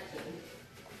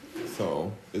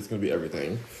 So, it's going to be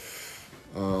everything.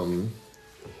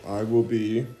 I will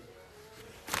be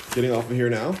getting off of here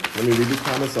now. Let me read these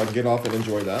comments so I can get off and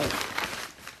enjoy that.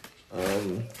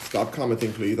 Stop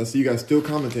commenting, please. I see you guys still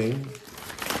commenting.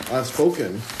 I've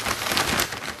spoken.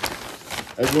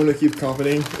 Everyone that keeps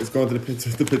commenting is going to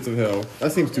the pits of hell.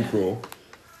 That seems too cruel.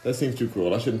 That seems too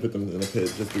cruel. I shouldn't put them in a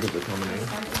pit just because they're commenting.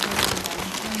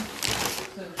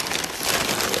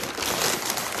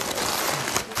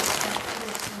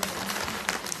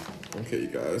 Okay, you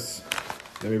guys.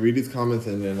 Let me read these comments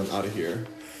and then I'm out of here.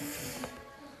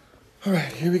 All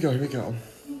right, here we go.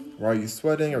 Why are you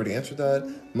sweating? I already answered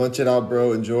that. Munch it out,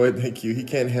 bro. Enjoy it. Thank you. He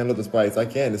can't handle the spice. I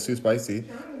can. It's too spicy.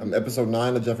 Episode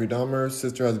 9 of Jeffrey Dahmer.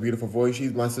 Sister has a beautiful voice.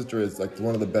 My sister is like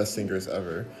one of the best singers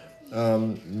ever.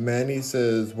 Manny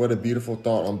says, what a beautiful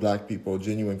thought on black people.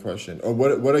 Genuine question. Oh,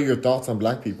 what are your thoughts on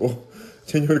black people?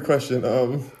 Genuine question.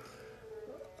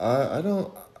 I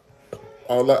don't.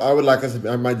 I would like us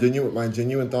to, my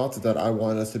genuine thoughts is that I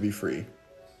want us to be free.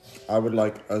 I would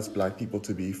like us black people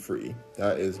to be free.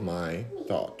 That is my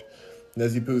thought.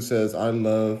 Nezzy Poo says, I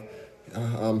love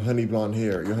honey blonde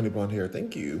hair. Your honey blonde hair.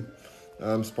 Thank you.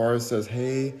 Spars says,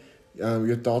 hey,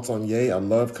 your thoughts on Ye. I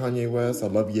love Kanye West. I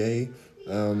love Ye.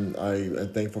 I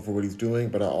am thankful for what he's doing,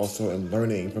 but I also am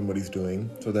learning from what he's doing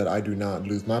so that I do not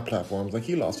lose my platforms like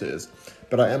he lost his.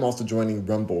 But I am also joining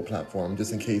Rumble platform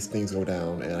just in case things go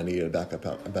down and I need a backup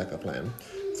plan.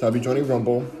 So I'll be joining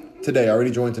Rumble today. I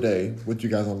already joined today with you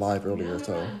guys on live earlier.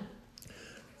 So,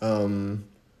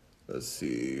 let's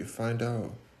see. Find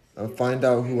out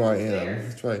who I am.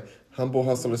 That's right. Humble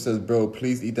Hustler says, bro,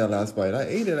 please eat that last bite. I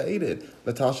ate it.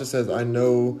 Latasha says, I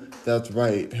know that's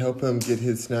right. Help him get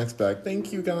his snacks back.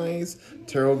 Thank you, guys.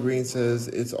 Terrell Green says,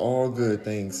 it's all good,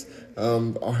 thanks.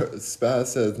 Spaz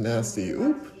says, nasty.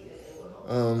 Oop.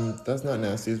 That's not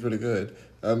nasty. It's really good.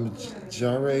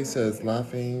 Jare says,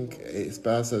 laughing.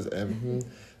 Spaz says,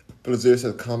 Blizzard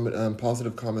says,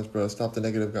 positive comments, bro. Stop the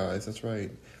negative, guys. That's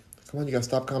right. Come on, you guys,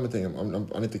 stop commenting.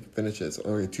 I need to finish this.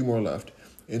 Okay, 2 more left.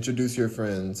 Introduce your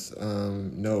friends.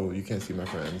 No, you can't see my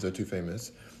friends. They're too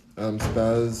famous.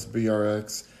 Spaz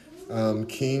BRX.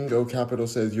 King O Capital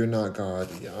says, you're not God.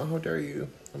 Yeah, how dare you?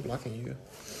 I'm blocking you.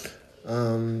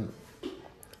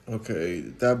 Okay,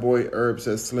 that boy Herb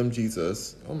says, Slim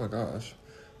Jesus. Oh my gosh.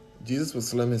 Jesus was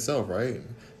slim himself, right?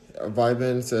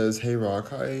 Vibin says, hey Rock,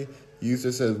 hi.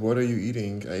 User says, what are you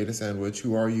eating? I ate a sandwich.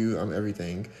 Who are you? I'm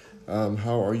everything.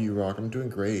 How are you, Rock? I'm doing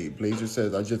great. Blazer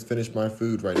says, I just finished my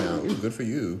food right now. Ooh, good for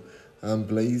you.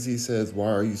 Blazy says,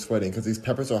 why are you sweating? Because these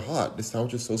peppers are hot. This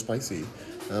sandwich is so spicy.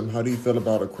 How do you feel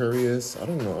about Aquarius? I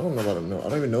don't know. I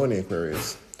don't even know any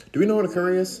Aquarius. Do we know an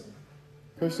Aquarius?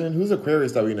 Person? Who's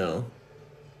Aquarius that we know?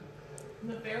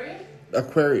 Nefarious?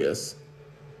 Aquarius.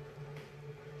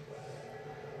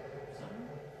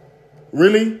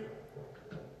 Really?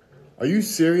 Are you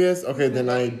serious? Okay, then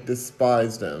I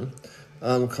despise them.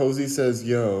 Cozy says,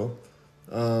 yo.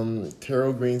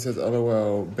 Terrell Green says,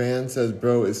 LOL. Ban says,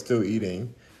 bro is still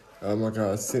eating. Oh my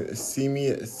god.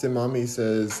 Simami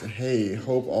says, hey,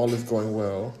 hope all is going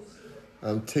well.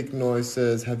 Tick Noise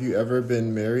says, have you ever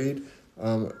been married?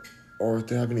 Or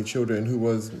to have any children? Who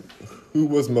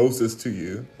was Moses to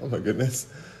you? Oh my goodness.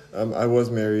 I was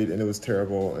married and it was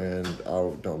terrible and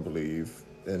I don't believe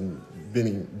in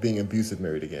being abusive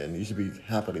married again. You should be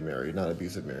happily married, not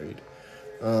abusive married.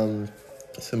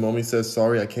 Simomi says,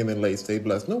 sorry I came in late. Stay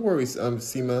blessed. No worries,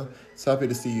 Seema. It's happy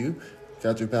to see you.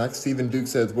 Got your back. Stephen Duke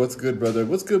says, what's good, brother?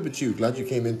 What's good with you? Glad you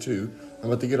came in too. I'm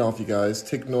about to get off, you guys.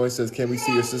 Tick Noise says, can we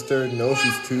see your sister? No,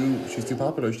 she's too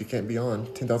popular. She can't be on.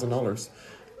 $10,000.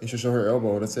 You should show her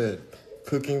elbow. That's it.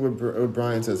 Cooking with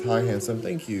Brian says, hi, handsome.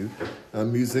 Thank you.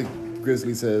 Music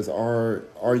Grizzly says, are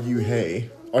you hey?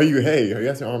 Are you hey? Are you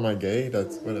asking, am I gay?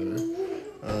 That's whatever.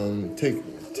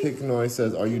 Tick Noise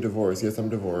says, are you divorced? Yes, I'm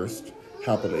divorced.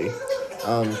 Happily.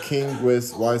 King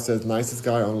Wiz Y says, nicest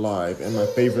guy on live and my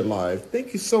favorite live.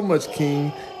 Thank you so much,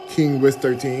 King Wiz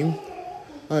 13.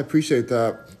 I appreciate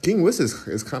that. King Wiz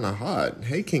is kind of hot.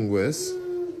 Hey, King Wiz.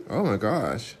 Oh my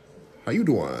gosh. How you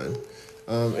doing?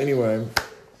 Anyway,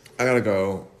 I gotta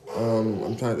go.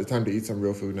 It's time to eat some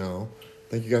real food now.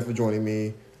 Thank you guys for joining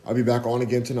me. I'll be back on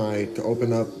again tonight to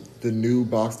open up the new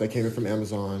box that came in from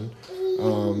Amazon.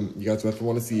 You guys definitely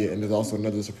want to see it, and there's also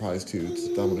another surprise too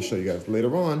that I'm going to show you guys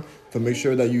later on. So make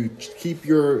sure that you keep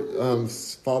your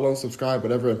follow, subscribe,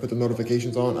 whatever, and put the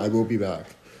notifications on. I will be back.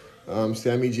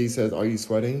 Sammy G says, "Are you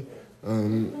sweating?"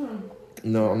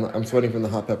 No, I'm not, I'm sweating from the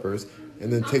hot peppers.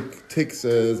 And then Tick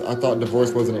says, "I thought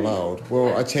divorce wasn't allowed."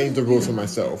 Well, I changed the rules for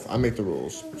myself. I make the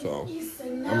rules, so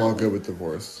I'm all good with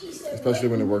divorce, especially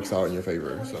when it works out in your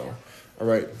favor. So. All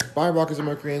right. Bye, Rockers and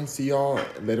Mercury. See y'all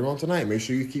later on tonight. Make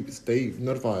sure you stay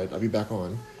notified. I'll be back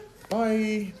on.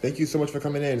 Bye. Thank you so much for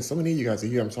coming in. So many of you guys are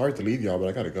here. I'm sorry to leave y'all, but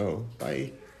I got to go.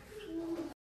 Bye.